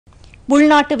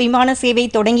உள்நாட்டு விமான சேவை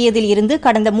தொடங்கியதில் இருந்து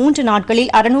கடந்த 3 நாட்களில்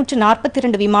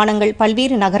 642 விமானங்கள்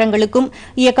பல்வேறு நகரங்களுக்கும்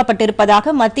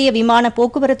இயக்கப்பட்டிருப்பதாக மத்திய விமான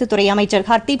போக்குவரத்துத்துறை அமைச்சர்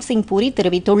ஹர்தீப் சிங் பூரி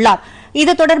தெரிவித்துள்ளார்.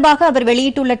 இது தொடர்பாக அவர்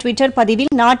வெளியிட்டுள்ள டுவிட்டர்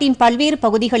பதிவில், நாட்டின் பல்வேறு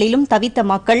பகுதிகளிலும் தவித்த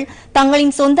மக்கள்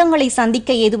தங்களின் சொந்தங்களை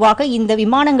சந்திக்க ஏதுவாக இந்த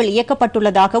விமானங்கள்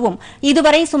இயக்கப்பட்டுள்ளதாகவும்,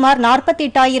 இதுவரை சுமார்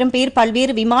 48,000 பேர்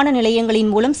பல்வேறு விமான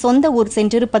நிலையங்களின் மூலம் சொந்த ஊர்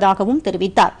சென்றிருப்பதாகவும்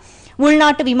தெரிவித்தார்.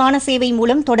 உள்நாட்டு விமான சேவை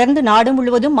மூலம் தொடர்ந்து நாடு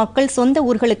முழுவதும் மக்கள் சொந்த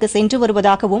ஊர்களுக்கு சென்று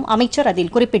வருவதாகவும் அமைச்சர்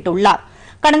அதில் குறிப்பிட்டுள்ளார்.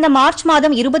 கடந்த மார்ச்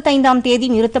மாதம் 25ஆம் தேதி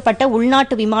நிறுத்தப்பட்ட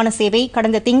உள்நாட்டு விமான சேவை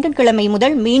கடந்த திங்கட்கிழமை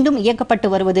முதல் மீண்டும் இயக்கப்பட்டு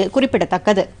வருவது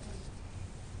குறிப்பிடத்தக்கது.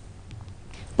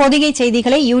 பொதிகை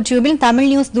செய்திகளை யூடியூபில் தமிழ்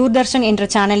நியூஸ் தூர்தர்ஷன் என்ற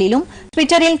சேனலிலும்,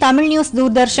 ட்விட்டரில் Tamil news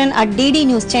Doordarshan @DD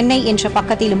News Chennai என்ற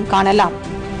பக்கத்திலும் காணலாம்.